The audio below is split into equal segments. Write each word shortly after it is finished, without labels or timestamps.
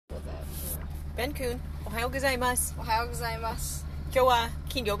ベン君、おはようございます。おはようございます。今日は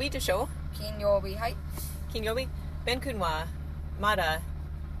金曜日でしょ？金曜日、はい。金曜日。ベン君はまだ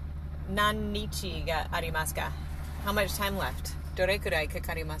何日がありますか？ How much time left? どれくらいか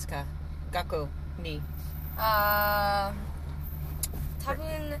かりますか？学校に。多分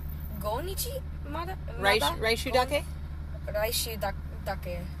5日まだ来週だけ？来週だ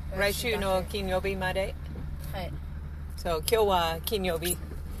け。来週の金曜日まで？はい。そう、今日は金曜日。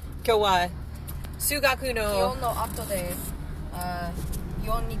今日は数学の今日の後で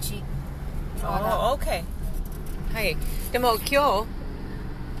4日まだ。OK。はい。でも今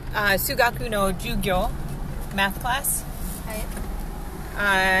日数学の授業 Math class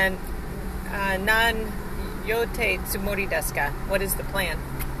何予定つもりですか？ What is the plan?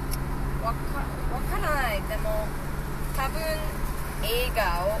 わからない。でも多分映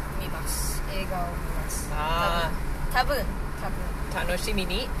画を見ます。多分楽しみ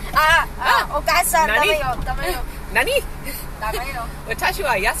に。お母さんダメよ。何？ダメよ。私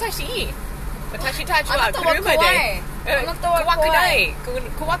は優しい。私たちは車で。あなたは怖い。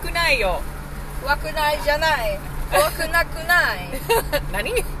怖くないよ。怖くないじゃない。怖くなくない。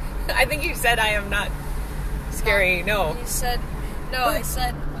何？ I think you said I am not scary. No. You said no. I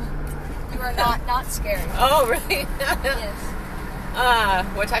said you are not scary. Oh, really? Yes.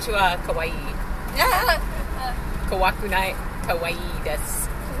 私は可愛い。怖くない。可愛いです。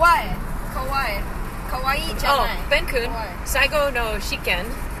可愛いじゃない。ベン君、最後の試験、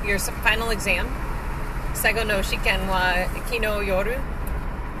your final exam、最後の試験は昨日夜。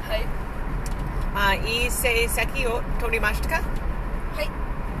はい。いい成績を取りましたか？はい。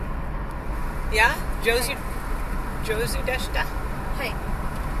いや、上手でした。はい。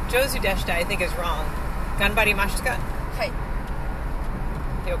上手でした。I think is wrong。頑張りましたか？はい。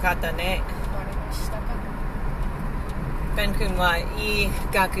よかったね。頑張りましたか？ベン君はいい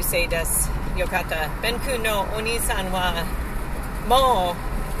学生です。よかった。ベン君のお兄さんはも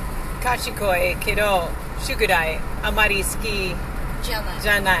う賢いけど宿題あまり好きじ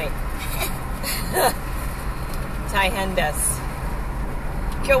ゃない。大変です。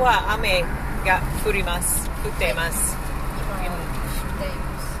今日は雨が降っています。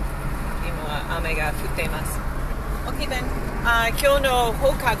今は雨が降っています。OK ベン。今日の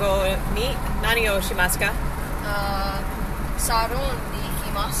放課後に何をしますか？サロンに行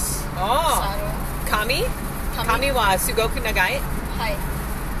きます。髪はすごく長い？はい。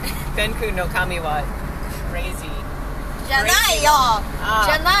ベン君の髪は crazy。じゃないよ。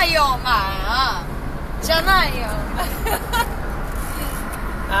じゃないよ、まあ。じゃないよ。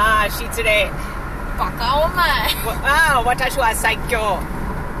失礼。バカお前。私は最強。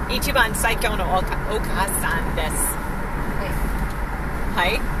一番最強のお母さんです。は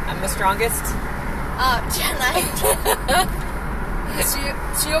い。I'm the strongest。じゃない。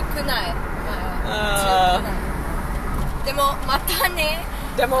強くない。でもまたね。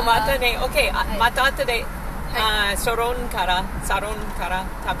OK、また後で、サロンから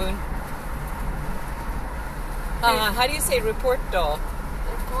多分。How do you say report?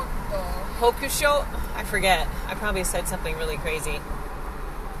 報告書 I forget. I probably said something really crazy.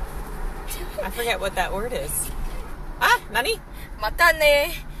 I forget what that word is. 何？また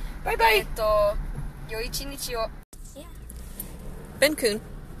ね。バイバイ。良い一日を。ベン君、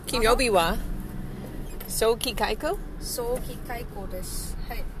金曜日は早期解雇です。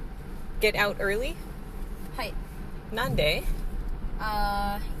はい。Get out early? はい。なんで？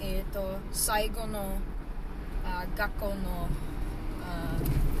最後の学校の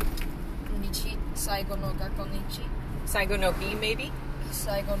最後の学校日。最後の日 maybe?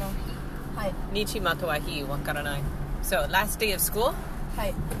 最後の日。はい。日または日わからない。So, last day of school? は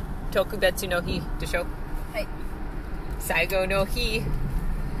い。特別の日でしょ？はい。最後の日。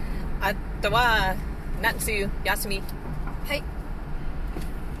あとは夏休み。はい。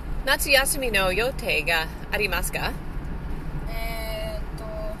夏休みの予定がありますか？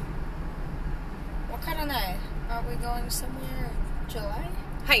わからない。Are we going somewhere in July?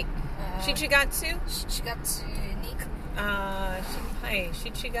 はい。7月に。はい。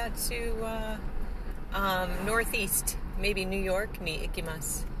7月はNortheast, maybe New York に行きま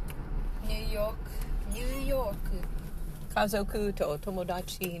す。ニューヨーク。家族と友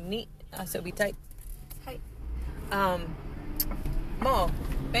達に遊びたい。はい。もう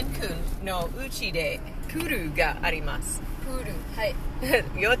ベン君のうちでプールがあります。プール。はい。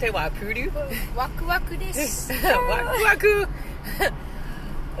予定はプール？ワクワクです。ワク。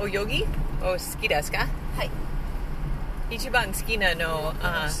泳ぎを好きですか？はい。一番好きなの好き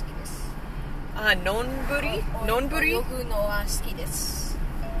です。ノンブリ？泳ぐのは好きです。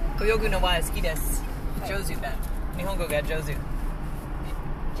泳ぐのは好きです。上手だ。日本語が上手。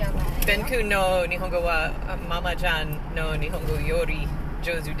じゃない。ベン君の日本語はママちゃんの日本語より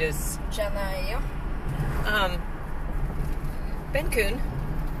上手です。じゃないよ。ベン君、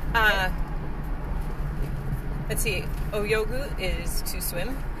let's see, Oyogu is to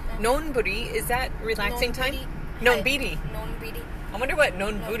swim. Nonburi, is that relaxing time? Nonbiri. Nonbiri. I wonder what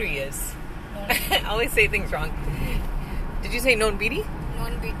nonburi is. I always say things wrong. Did you say nonbiri?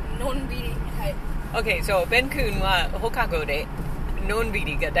 Nonbiri. はい。Okay, so ベン君は放課後で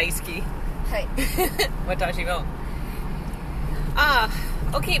nonbiriが大好き。はい。私も。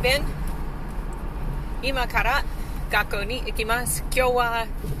Okay, ベン。今から学校に行きます。今日は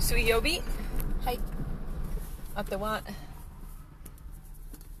水曜日。はい。あとは、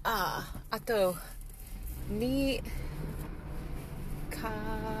あと、日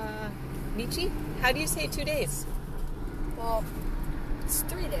How do you say 2 days? Well, it's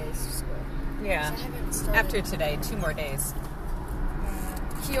 3 days of school. Yeah. So I haven't started. After today, 2 more days.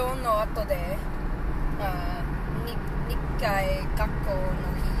 今日の後で、2回学校の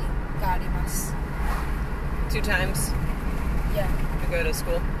日があります。2 times Yeah. to go to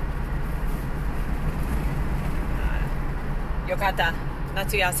school. よかった。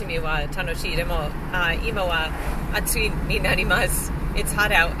夏休みは楽しい。でも、今は暑いになります。It's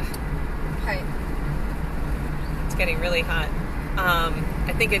hot out. はい。It's getting really hot.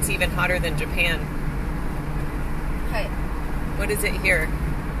 I think it's even hotter than Japan. はい。What is it here?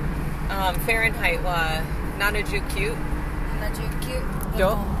 Fahrenheit は79? 79。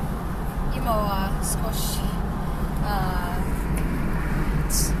どう？今は少し、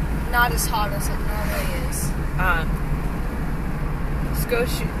it's not as hot as it normally is. 少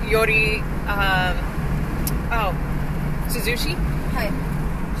しより、涼しい？はい。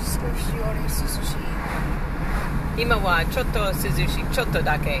少しより涼しい。今はちょっと涼しい、ちょっと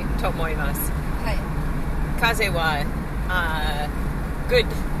だけと思います。はい。風は、good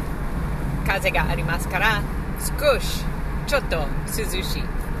風がありますから少しちょっと涼しい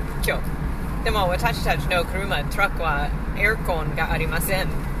今日。でも私たちの車トラックはエアコンがありません。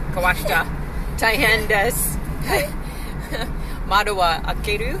壊した大変です。窓は開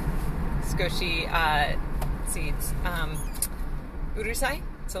ける少し、see,うるさい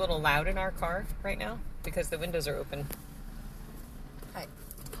It's a little loud in our car right now because the windows are open. はい。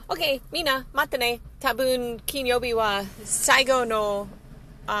OK みんな待ってね。多分金曜日は最後の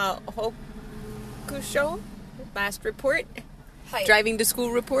報告書 last report、はい、driving to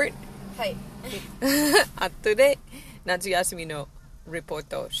school report はい後で夏休みのレポー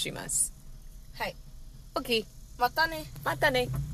トをします。はい。OK またね。またね。